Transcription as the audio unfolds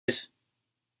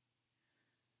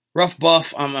Rough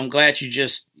Buff, I'm glad you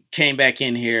just came back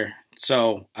in here.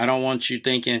 So I don't want you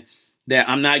thinking that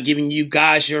I'm not giving you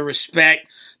guys your respect.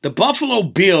 The Buffalo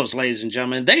Bills, ladies and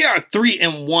gentlemen, they are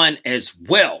 3-1 as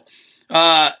well.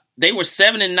 They were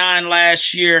 7-9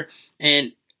 last year,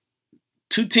 and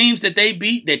two teams that they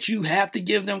beat that you have to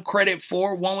give them credit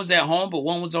for. One was at home, but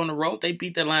one was on the road. They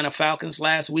beat the Atlanta Falcons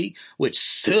last week, which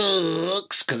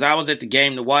sucks because I was at the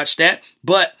game to watch that.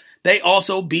 But they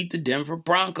also beat the Denver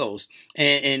Broncos.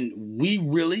 And we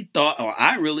really thought, or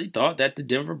I really thought, that the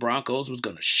Denver Broncos was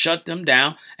going to shut them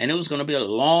down. And it was going to be a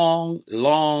long,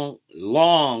 long,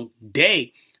 long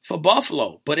day for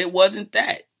Buffalo. But it wasn't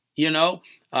that,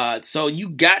 So you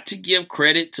got to give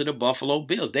credit to the Buffalo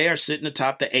Bills. They are sitting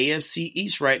atop the AFC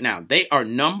East right now. They are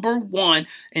number one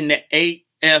in the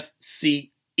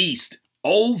AFC East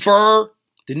over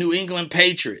the New England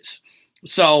Patriots.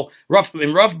 So Rough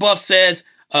Buff says,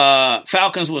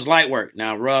 Falcons was light work.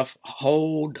 Now, Ruff,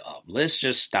 hold up. Let's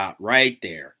just stop right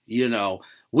there.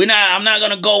 I'm not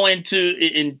going to go into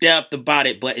in depth about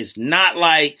it, but it's not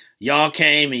like y'all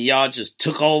came and y'all just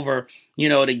took over,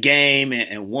 the game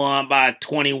and won by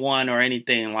 21 or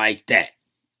anything like that.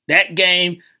 That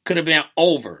game could have been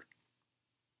over.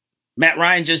 Matt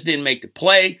Ryan just didn't make the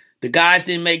play. The guys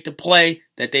didn't make the play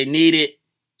that they needed.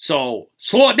 So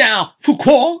slow it down,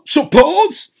 Foucault,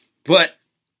 suppose. But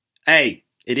hey,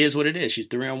 it is what it is. She's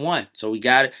 3-1. So we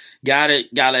gotta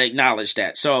acknowledge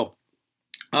that. So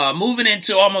moving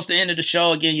into almost the end of the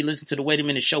show. Again, you listen to the Wait a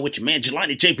Minute Show with your man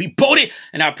Jelani JP Parody,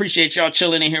 and I appreciate y'all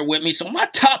chilling in here with me. So my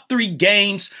top 3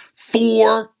 games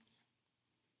for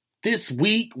this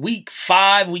week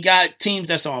 5, we got teams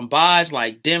that's on byes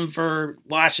like Denver,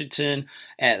 Washington,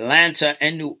 Atlanta,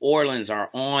 and New Orleans are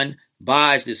on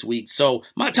byes this week. So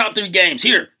my top 3 games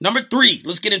here. Number 3,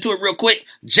 let's get into it real quick.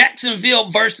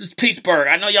 Jacksonville versus Pittsburgh.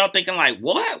 I know y'all thinking like,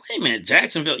 what? Wait a minute,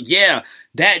 Jacksonville. Yeah,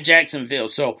 that Jacksonville.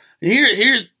 So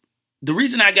here's the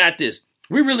reason I got this.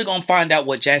 We're really gonna find out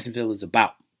what Jacksonville is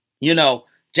about.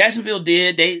 Jacksonville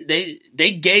did.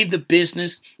 They gave the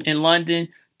business in London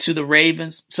to the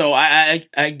Ravens. So I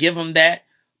give them that.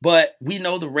 But we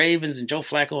know the Ravens and Joe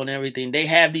Flacco and everything, they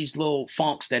have these little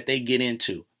funks that they get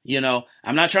into.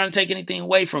 I'm not trying to take anything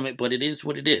away from it, but it is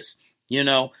what it is.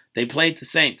 They played the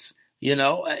Saints.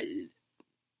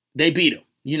 They beat them.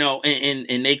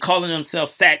 And they calling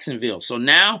themselves Saxonville. So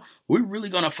now we're really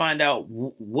going to find out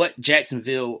what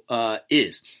Jacksonville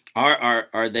is.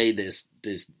 Are they this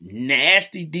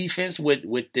nasty defense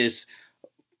with this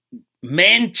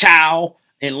man-child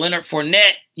and Leonard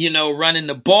Fournette, running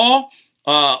the ball?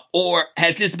 Or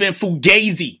has this been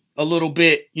fugazi a little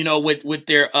bit,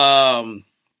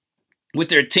 with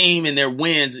their team and their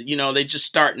wins? They just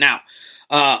starting out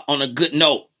on a good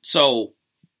note. So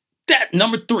that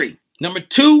number 3. Number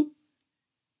 2,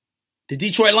 the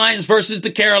Detroit Lions versus the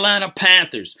Carolina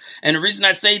Panthers. And the reason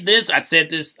I say this, I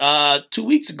said this 2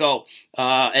 weeks ago,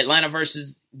 Atlanta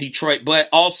versus Detroit, but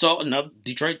also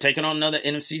Detroit taking on another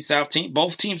NFC South team.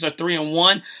 Both teams are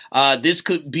 3-1. This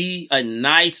could be a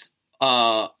nice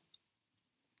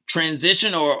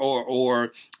transition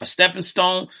or a stepping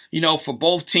stone, for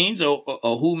both teams or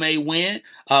who may win.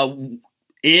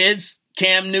 Is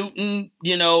Cam Newton,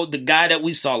 the guy that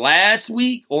we saw last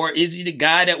week, or is he the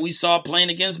guy that we saw playing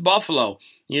against Buffalo?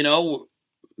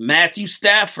 Matthew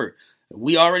Stafford.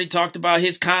 We already talked about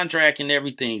his contract and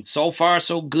everything. So far,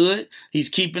 so good. He's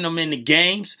keeping them in the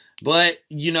games. But,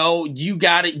 you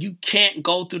can't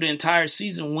go through the entire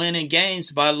season winning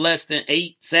games by less than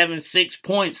 8, 7, 6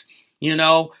 points. You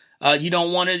don't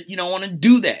want to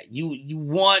do that. You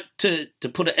want to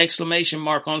put an exclamation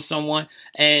mark on someone,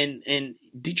 and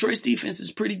Detroit's defense is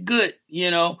pretty good.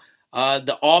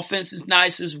 The offense is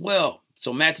nice as well.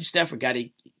 So Matthew Stafford got to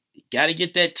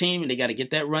get that team, and they got to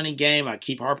get that running game. I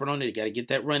keep harping on it. They got to get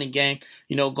that running game,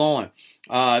 going.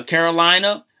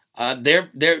 Carolina,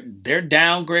 they're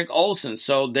down Greg Olsen,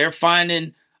 so they're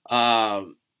finding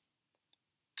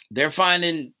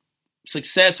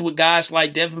success with guys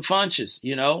like Devin Funchess.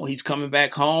 He's coming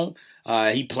back home.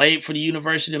 He played for the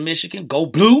University of Michigan. Go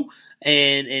Blue.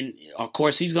 And of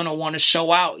course, he's going to want to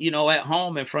show out, at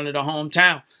home in front of the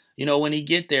hometown, when he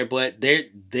get there. But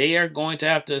they are going to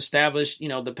have to establish,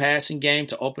 the passing game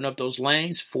to open up those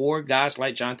lanes for guys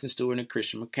like Jonathan Stewart and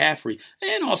Christian McCaffrey,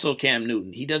 and also Cam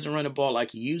Newton. He doesn't run the ball like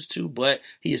he used to, but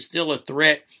he is still a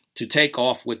threat to take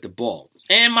off with the ball.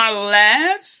 And my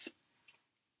last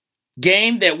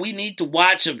game that we need to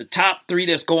watch of the top 3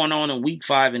 that's going on in week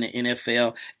 5 in the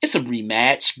NFL, it's a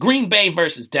rematch. Green Bay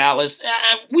versus Dallas.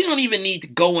 We don't even need to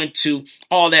go into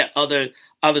all that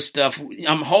other stuff.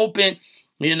 I'm hoping,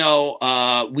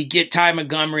 we get Ty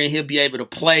Montgomery and he'll be able to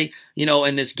play,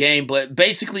 in this game. But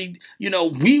basically,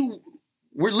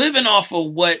 we're living off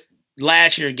of what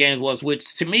last year's game was,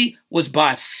 which to me was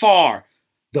by far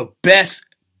the best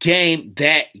game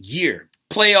that year.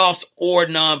 Playoffs or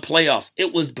non-playoffs.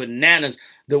 It was bananas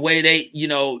the way they,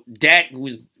 Dak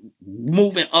was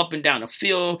moving up and down the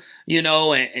field,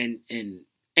 and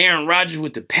Aaron Rodgers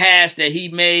with the pass that he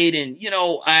made. And,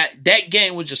 that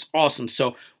game was just awesome.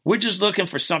 So we're just looking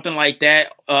for something like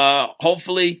that.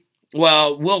 Hopefully,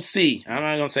 we'll see. I'm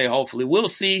not going to say hopefully. We'll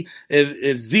see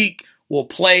if Zeke will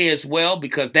play as well,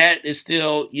 because that is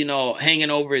still, hanging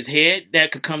over his head.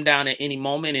 That could come down at any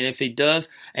moment. And if it does,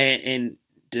 and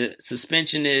the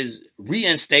suspension is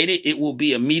reinstated, it will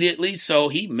be immediately. So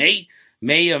he may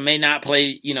or may not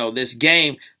play, this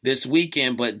game this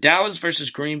weekend. But Dallas versus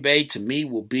Green Bay, to me,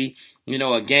 will be,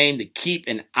 a game to keep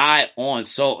an eye on.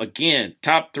 So, again,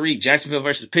 top 3, Jacksonville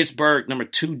versus Pittsburgh. Number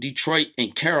 2, Detroit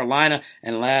and Carolina.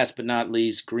 And last but not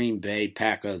least, Green Bay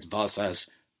Packers versus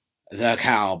the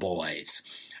Cowboys.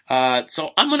 So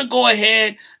I'm going to go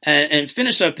ahead and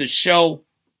finish up the show.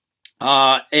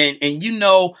 And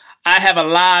I have a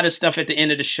lot of stuff at the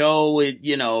end of the show with,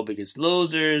 Biggest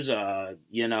Losers, or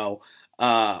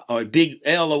Big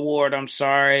L Award, I'm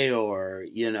sorry, or,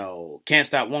 Can't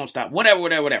Stop, Won't Stop,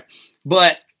 whatever.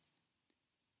 But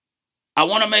I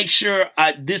want to make sure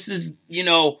this is,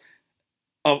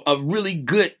 a really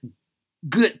good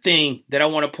thing that I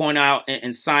want to point out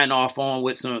and sign off on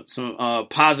with some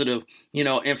positive,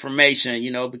 information,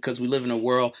 because we live in a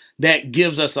world that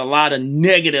gives us a lot of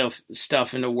negative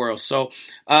stuff in the world. So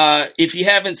if you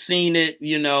haven't seen it,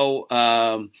 you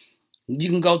can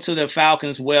go to the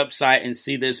Falcons website and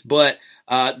see this. But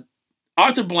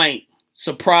Arthur Blank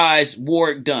surprised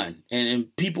Warrick Dunn.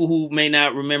 And people who may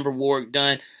not remember Warrick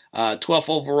Dunn, 12th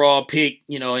overall pick,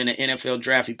 in the NFL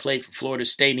draft. He played for Florida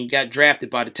State, and he got drafted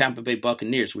by the Tampa Bay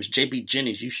Buccaneers, which J.B.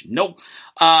 Jennings, you should know.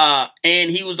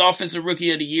 And he was Offensive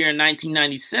Rookie of the Year in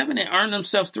 1997 and earned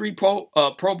himself 3 Pro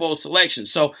Bowl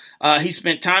selections. So he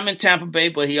spent time in Tampa Bay,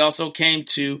 but he also came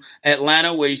to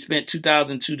Atlanta, where he spent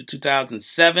 2002 to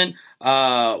 2007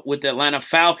 with the Atlanta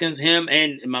Falcons. Him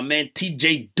and my man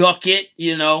T.J. Duckett,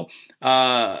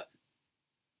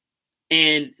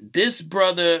 and this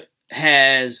brother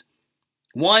has,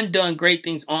 done great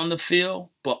things on the field,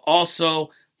 but also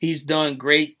he's done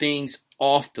great things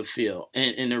off the field.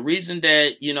 And the reason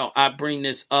that, I bring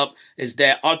this up is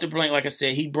that Arthur Blank, like I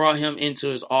said, he brought him into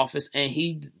his office and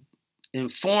he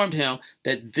informed him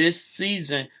that this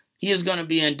season he is going to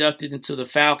be inducted into the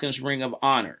Falcons Ring of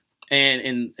Honor.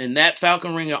 And in that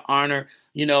Falcon Ring of Honor,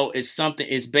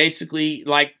 it's basically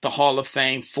like the Hall of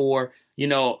Fame for,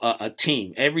 a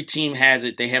team. Every team has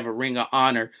it. They have a Ring of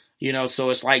Honor. So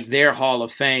it's like their Hall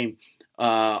of Fame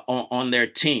on their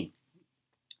team.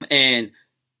 And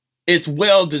it's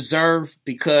well deserved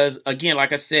because, again,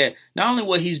 like I said, not only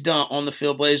what he's done on the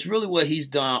field, but it's really what he's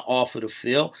done off of the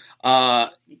field.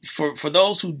 For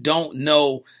those who don't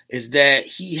know, is that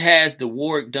he has the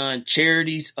Warrick Dunn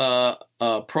Charities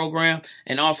program,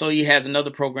 and also he has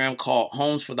another program called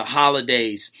Homes for the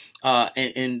Holidays.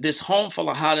 And this Home for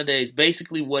the Holidays,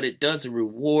 basically what it does, it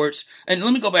rewards. And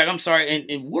let me go back. I'm sorry.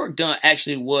 And Warrick Dunn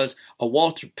actually was a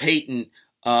Walter Payton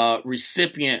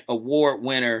recipient award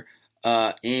winner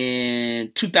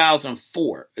in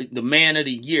 2004, the Man of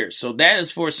the Year. So that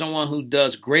is for someone who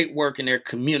does great work in their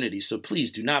community. So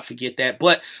please do not forget that.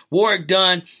 But Warrick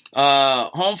Dunn,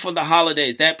 Home for the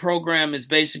Holidays, that program is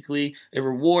basically, it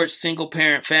rewards single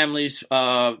parent families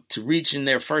to reaching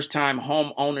their first time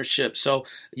home ownership. So,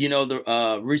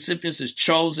 the recipients is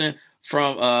chosen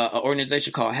from an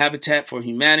organization called Habitat for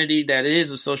Humanity that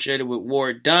is associated with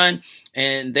Warrick Dunn,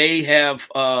 and they have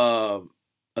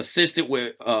assisted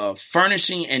with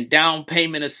furnishing and down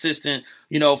payment assistance,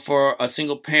 for a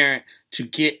single parent to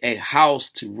get a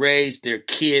house to raise their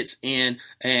kids in.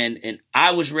 And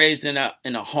I was raised in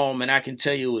a home, and I can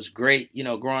tell you it was great,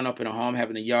 growing up in a home,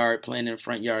 having a yard, playing in the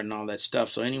front yard and all that stuff.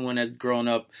 So anyone that's grown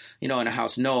up, in a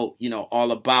house know,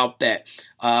 all about that.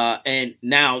 And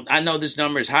now I know this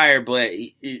number is higher, but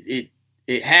it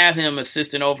have him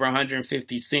assisting over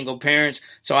 150 single parents.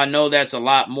 So I know that's a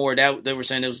lot more. That they were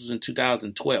saying this was in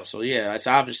 2012. So yeah, it's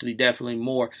obviously definitely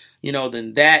more,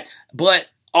 than that. But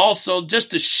also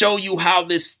just to show you how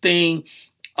this thing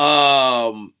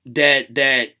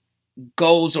that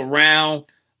goes around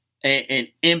and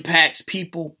impacts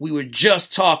people. We were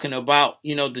just talking about,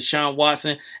 Deshaun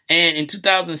Watson. And in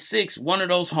 2006, one of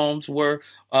those homes were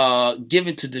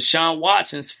given to Deshaun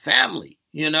Watson's family.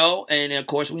 And of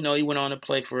course, we know he went on to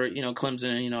play for,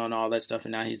 Clemson, and all that stuff.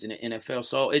 And now he's in the NFL.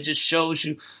 So it just shows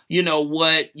you,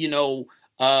 what,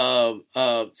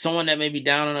 someone that may be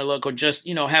down on their luck or just,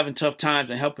 having tough times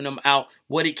and helping them out,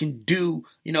 what it can do,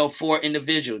 for an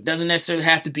individual. It doesn't necessarily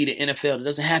have to be the NFL. It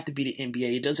doesn't have to be the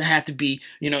NBA. It doesn't have to be,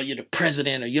 you're the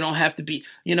president, or you don't have to be,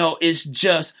 it's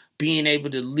just being able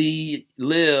to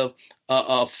live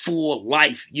a full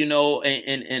life,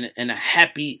 and a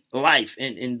happy life.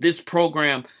 And this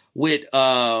program with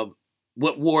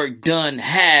what Warwick Dunn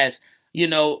has,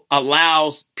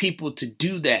 allows people to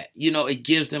do that. It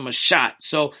gives them a shot.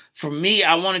 So for me,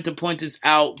 I wanted to point this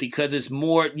out because it's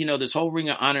more, this whole Ring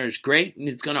of Honor is great. And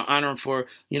it's going to honor him for,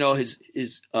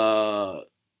 his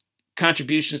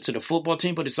contributions to the football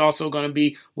team, but it's also going to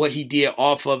be what he did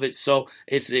off of it. So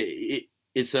it's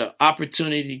an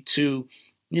opportunity to,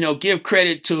 give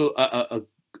credit to a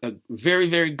very,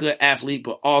 very good athlete,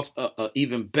 but also a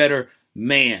even better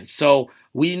man. So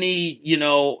we need,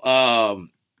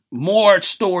 more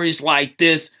stories like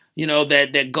this,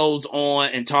 that goes on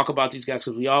and talk about these guys,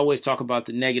 because we always talk about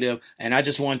the negative. And I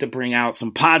just wanted to bring out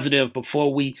some positive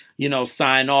before we,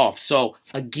 sign off. So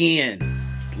again,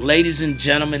 ladies and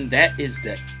gentlemen, that is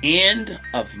the end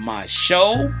of my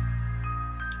show.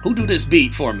 Who do this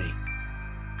beat for me?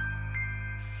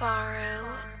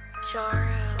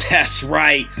 That's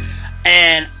right.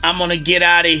 And I'm going to get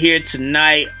out of here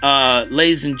tonight.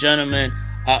 Ladies and gentlemen,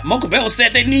 Mocha Bella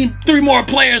said they need 3 more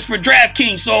players for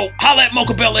DraftKings. So holla at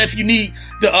Mocha Bella if you need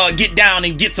to get down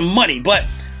and get some money. But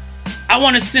I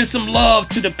want to send some love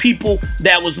to the people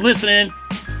that was listening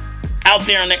out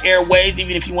there on the airwaves.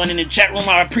 Even if you went in the chat room,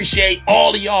 I appreciate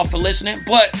all of y'all for listening.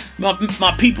 But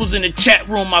my people's in the chat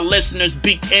room, my listeners,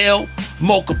 Big L,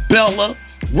 Mocha Bella,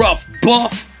 Rough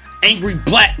Buff, Angry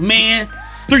Black Man,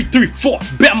 334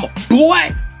 Bama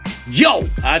Boy. Yo,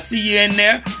 I see you in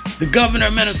there. The governor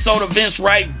of Minnesota, Vince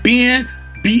Wright, Ben,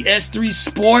 BS3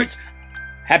 Sports.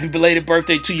 Happy belated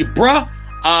birthday to you, bruh.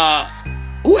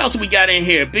 Who else we got in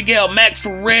here? Big L, Mac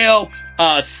Farrell,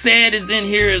 Sad is in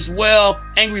here as well.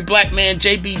 Angry Black Man,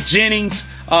 JB Jennings,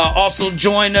 also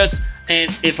joined us. And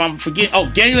if I'm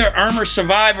forgetting, Gaylor, Irmer,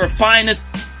 Survivor, Finest,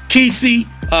 Kesey,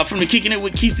 from the Kicking It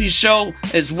with Kesey show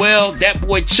as well. That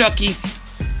boy Chucky.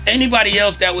 Anybody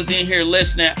else that was in here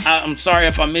listening, I'm sorry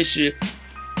if I miss you.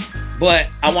 But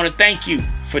I want to thank you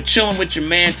for chilling with your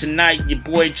man tonight, your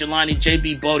boy Jelani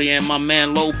JB Bodie and my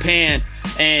man Lopan.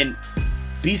 And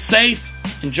be safe.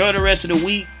 Enjoy the rest of the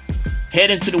week.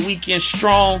 Head into the weekend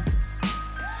strong.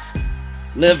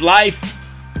 Live life.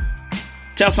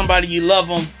 Tell somebody you love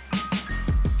them.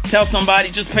 Tell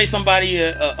somebody, just pay somebody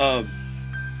a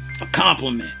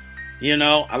compliment.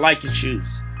 I like your shoes.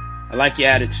 I like your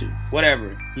attitude.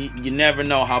 Whatever. You never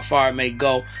know how far it may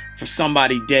go for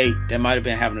somebody day that might have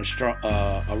been having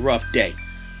a rough day.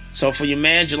 So for your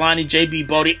man, Jelani JB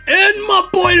Bodie, and my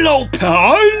boy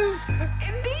Lopan,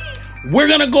 we're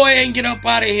going to go ahead and get up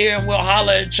out of here, and we'll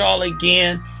holler at y'all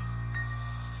again.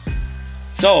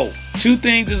 So, 2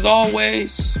 things as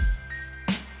always.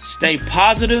 Stay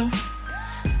positive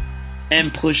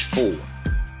and push forward.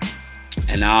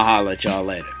 And I'll holler at y'all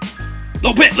later.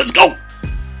 Lopan, let's go!